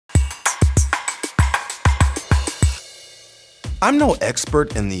I'm no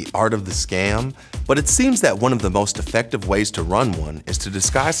expert in the art of the scam, but it seems that one of the most effective ways to run one is to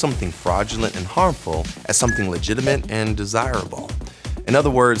disguise something fraudulent and harmful as something legitimate and desirable. In other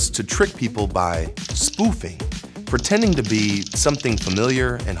words, to trick people by spoofing, pretending to be something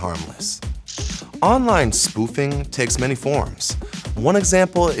familiar and harmless. Online spoofing takes many forms. One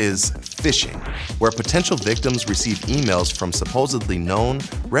example is phishing, where potential victims receive emails from supposedly known,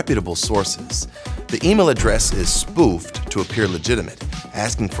 reputable sources. The email address is spoofed to appear legitimate,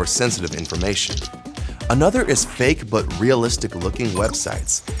 asking for sensitive information. Another is fake but realistic-looking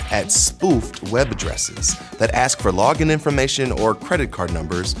websites at spoofed web addresses that ask for login information or credit card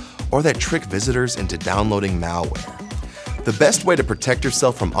numbers, or that trick visitors into downloading malware. The best way to protect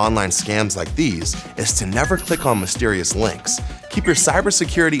yourself from online scams like these is to never click on mysterious links. Keep your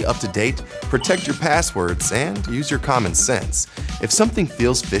cybersecurity up to date, protect your passwords, and use your common sense. If something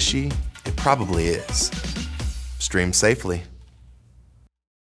feels fishy, it probably is. Stream safely.